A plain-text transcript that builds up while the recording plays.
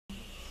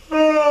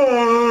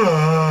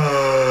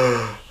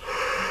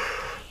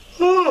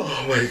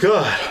my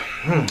god.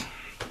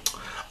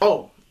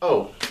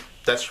 Oh,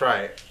 that's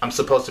right. I'm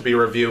supposed to be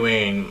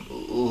reviewing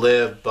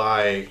Live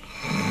by...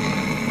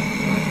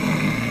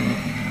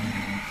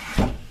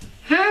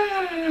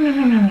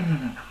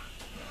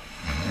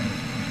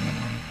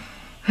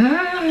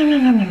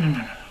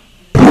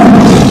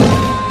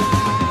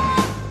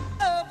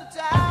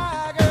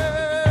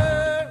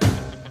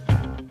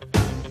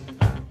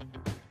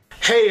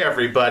 Hey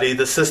everybody,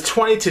 this is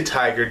 22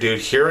 Tiger Dude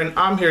here, and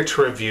I'm here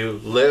to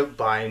review Live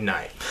by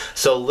Night.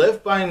 So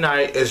Live by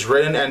Night is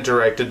written and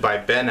directed by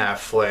Ben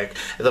Affleck.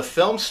 The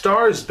film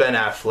stars Ben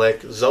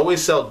Affleck, Zoe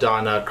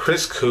Saldana,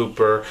 Chris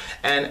Cooper,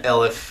 and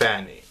Elle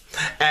Fanning.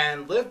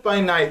 And Live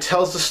by Night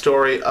tells the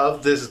story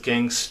of this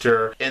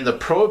gangster in the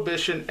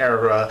Prohibition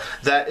era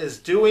that is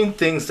doing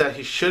things that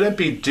he shouldn't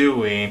be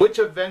doing, which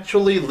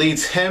eventually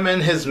leads him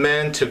and his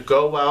men to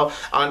go out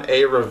on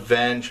a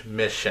revenge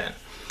mission.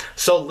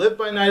 So Live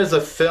by Night is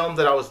a film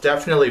that I was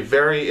definitely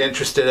very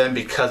interested in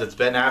because it's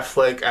Ben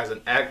Affleck. As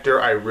an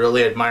actor, I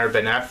really admire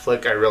Ben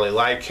Affleck. I really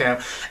like him.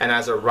 And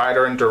as a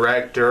writer and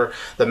director,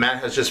 the man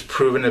has just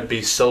proven to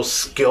be so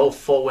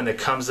skillful when it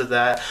comes to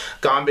that.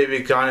 Gone Baby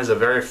Gone is a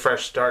very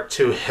fresh start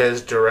to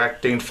his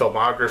directing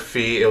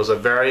filmography. It was a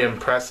very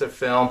impressive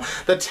film.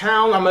 The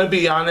Town, I'm going to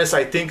be honest,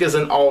 I think is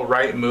an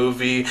alright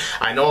movie.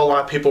 I know a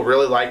lot of people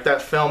really like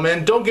that film,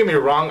 and don't get me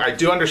wrong, I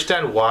do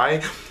understand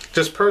why.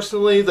 Just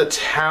personally, The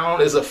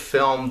Town is a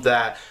film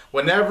that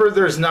whenever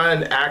there's not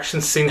an action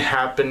scene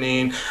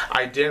happening,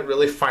 I didn't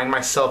really find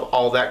myself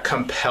all that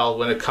compelled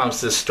when it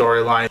comes to the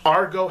storyline.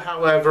 Argo,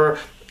 however,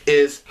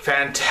 is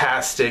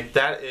fantastic.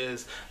 That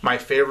is my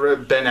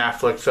favorite Ben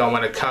Affleck film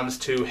when it comes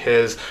to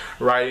his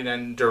writing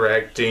and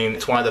directing.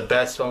 It's one of the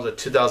best films of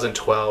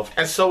 2012.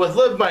 And so with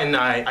Live by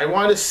Night, I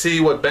wanted to see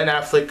what Ben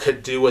Affleck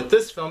could do with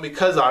this film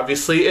because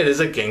obviously it is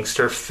a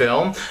gangster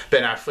film.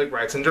 Ben Affleck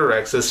writes and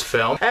directs this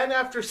film. And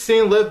after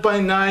seeing Live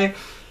by Night,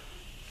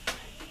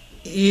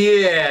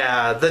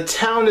 yeah, The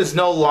Town is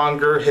no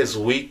longer his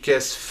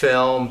weakest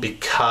film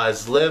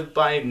because Live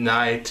by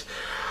Night,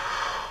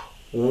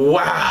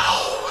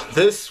 wow.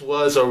 This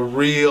was a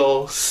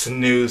real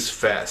snooze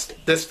fest.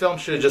 This film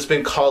should have just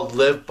been called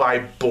Live by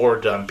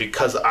Boredom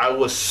because I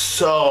was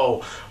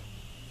so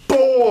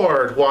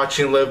bored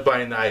watching Live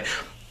by Night.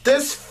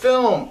 This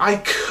film, I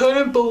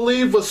couldn't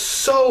believe was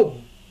so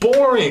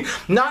boring.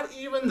 Not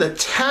even The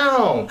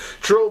Town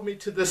drove me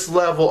to this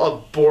level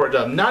of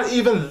boredom. Not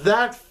even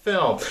that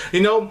film.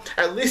 You know,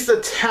 at least The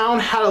Town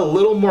had a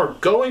little more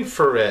going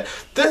for it.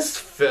 This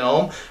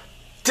film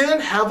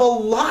didn't have a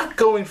lot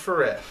going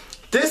for it.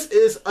 This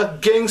is a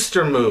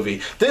gangster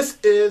movie. This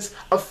is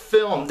a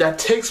film that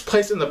takes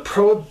place in the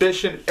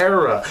Prohibition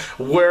era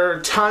where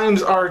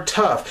times are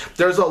tough.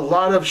 There's a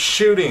lot of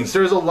shootings.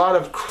 There's a lot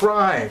of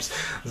crimes.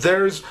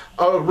 There's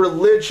a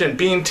religion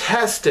being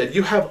tested.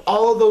 You have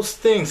all of those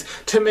things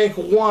to make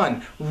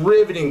one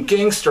riveting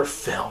gangster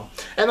film.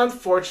 And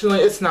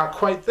unfortunately, it's not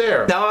quite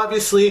there. Now,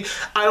 obviously,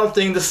 I don't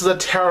think this is a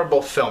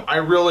terrible film. I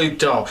really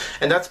don't.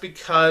 And that's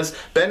because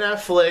Ben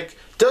Affleck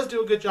does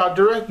do a good job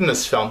directing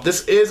this film.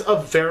 This is a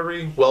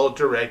very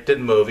well-directed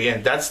movie,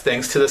 and that's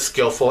thanks to the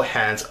skillful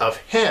hands of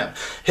him.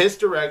 His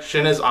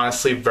direction is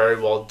honestly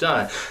very well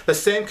done. The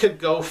same could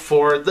go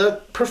for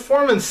the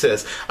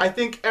performances. I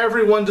think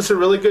everyone does a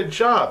really good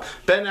job.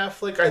 Ben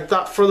Affleck, I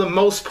thought for the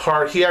most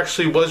part, he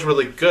actually was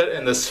really good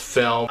in this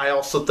film. I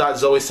also thought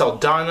Zoe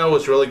Saldana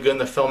was really good in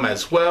the film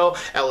as well.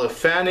 Elle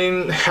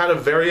Fanning had a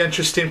very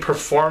interesting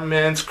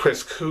performance.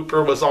 Chris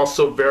Cooper was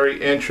also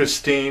very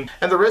interesting.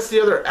 And the rest of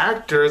the other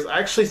actors,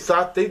 I actually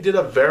thought they did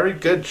a very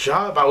good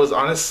job. I was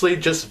honestly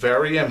just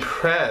very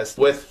impressed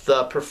with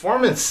the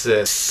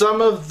performances.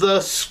 Some of the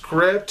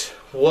script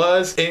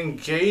was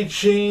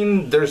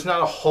engaging. There's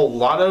not a whole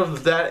lot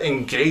of that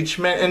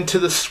engagement into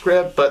the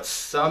script, but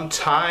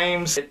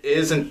sometimes it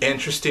is an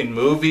interesting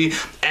movie.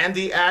 And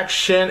the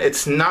action,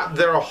 it's not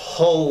there a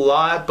whole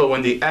lot, but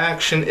when the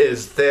action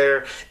is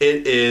there,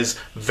 it is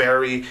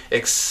very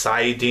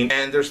exciting.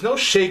 And there's no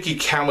shaky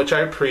cam, which I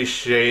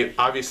appreciate.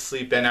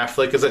 Obviously, Ben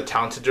Affleck is a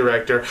talented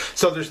director,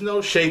 so there's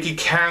no shaky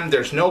cam,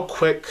 there's no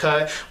quick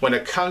cut. When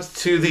it comes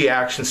to the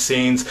action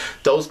scenes,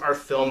 those are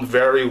filmed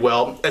very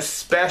well,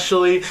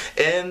 especially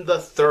in the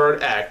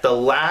third act, the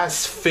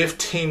last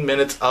 15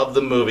 minutes of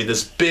the movie,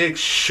 this big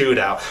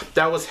shootout.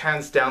 That was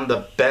hands down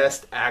the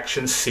best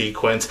action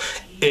sequence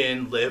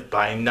in Live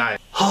by Night.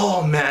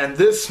 Oh man,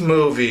 this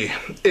movie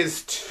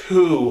is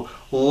too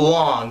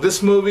long.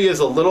 This movie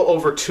is a little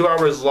over 2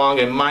 hours long,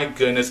 and my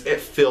goodness,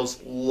 it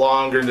feels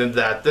longer than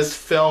that. This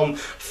film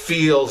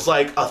feels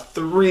like a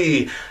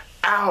 3-hour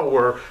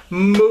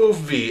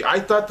movie. I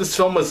thought this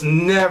film was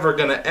never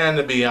gonna end,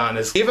 to be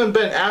honest. Even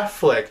Ben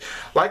Affleck,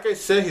 like I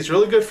said, he's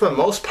really good for the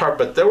most part,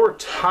 but there were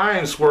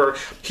times where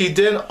he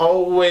didn't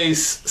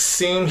always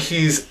seem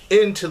he's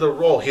into the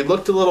role. He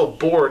looked a little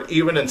bored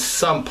even in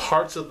some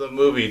parts of the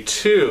movie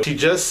too. He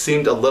just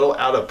seemed a little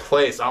out of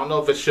place. I don't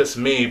know if it's just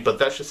me, but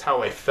that's just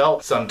how I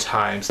felt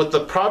sometimes. With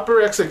the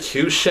proper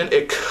execution,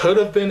 it could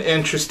have been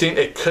interesting.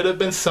 It could have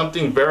been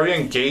something very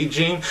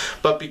engaging,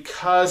 but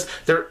because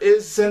there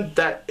isn't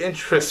that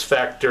interest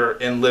factor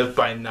in Live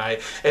by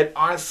Night, it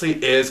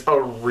honestly is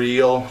a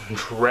real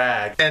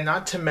drag. And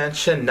not to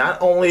mention,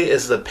 not only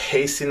is the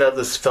pacing of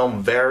this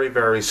film very,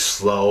 very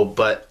slow,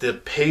 but the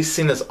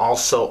pacing is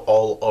also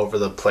all over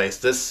the place.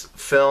 This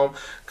film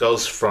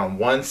goes from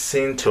one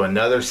scene to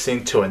another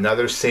scene to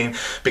another scene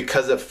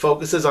because it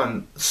focuses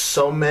on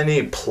so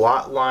many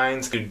plot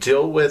lines. You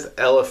deal with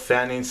Elle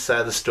Fanning's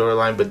side of the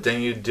storyline, but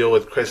then you deal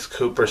with Chris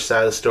Cooper's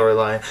side of the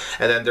storyline,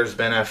 and then there's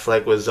Ben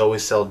Affleck with Zoe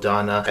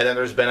Saldana, and then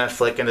there's Ben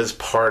Affleck and his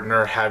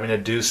partner having to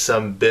do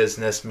some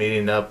business,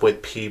 meeting up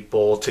with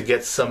people to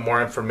get some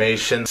more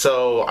information.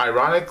 So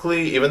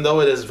ironically, even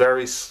though it is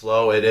very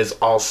slow, it is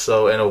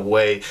also in a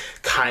way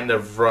kind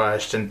of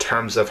rushed in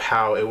terms of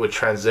how it would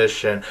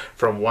transition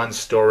from one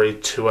story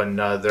to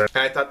another.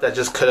 And I thought that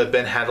just could have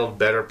been handled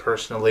better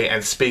personally.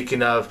 And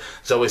speaking of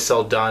Zoe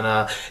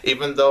Saldana,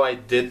 even though I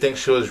did think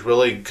she was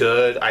really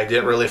good, I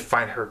didn't really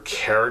find her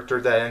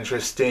character that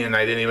interesting, and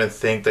I didn't even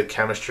think the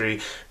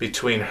chemistry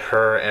between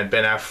her and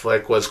Ben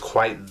Affleck was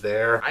quite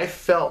there. I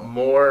felt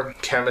more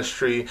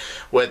chemistry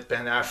with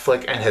Ben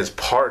Affleck and his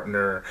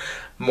partner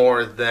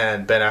more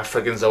than Ben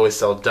Affleck and Zoe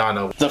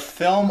Saldana. The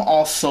film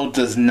also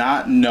does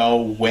not know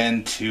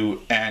when to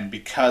end,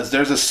 because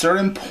there's a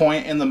certain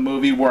point in the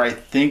movie where I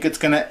think it's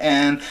gonna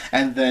end,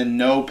 and then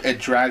nope, it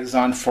drags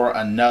on for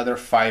another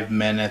 5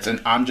 minutes, and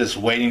I'm just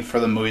waiting for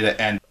the movie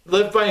to end.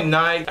 Live by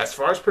Night, as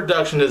far as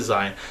production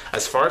design,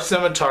 as far as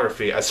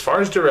cinematography, as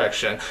far as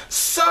direction,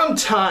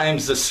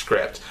 sometimes the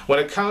script, when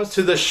it comes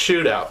to the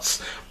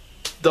shootouts,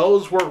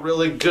 those were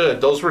really good.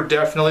 Those were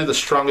definitely the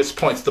strongest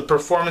points. The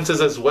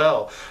performances as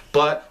well.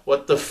 But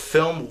what the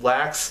film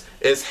lacks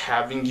is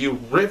having you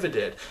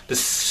riveted.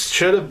 This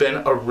should have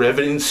been a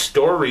riveting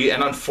story,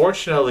 and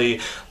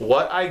unfortunately,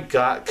 what I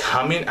got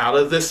coming out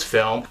of this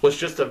film was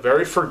just a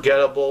very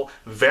forgettable,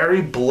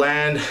 very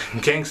bland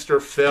gangster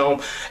film,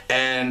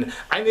 and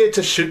I needed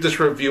to shoot this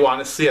review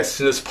honestly as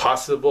soon as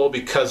possible,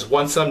 because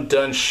once I'm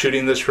done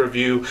shooting this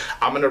review,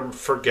 I'm gonna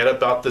forget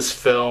about this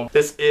film.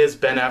 This is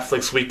Ben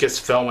Affleck's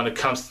weakest film when it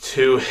comes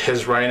to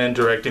his writing and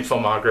directing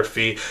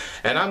filmography,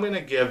 and I'm gonna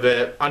give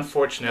it,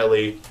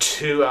 unfortunately,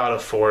 2 out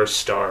of 4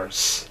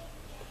 stars.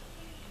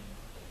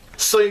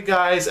 So you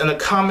guys, in the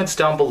comments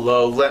down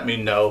below, let me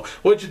know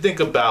what you think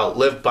about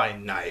Live by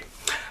Night.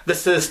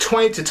 This is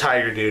 22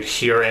 Tiger Dude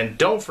here, and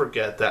don't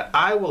forget that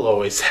I will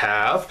always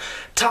have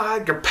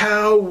Tiger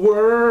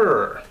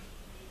Power.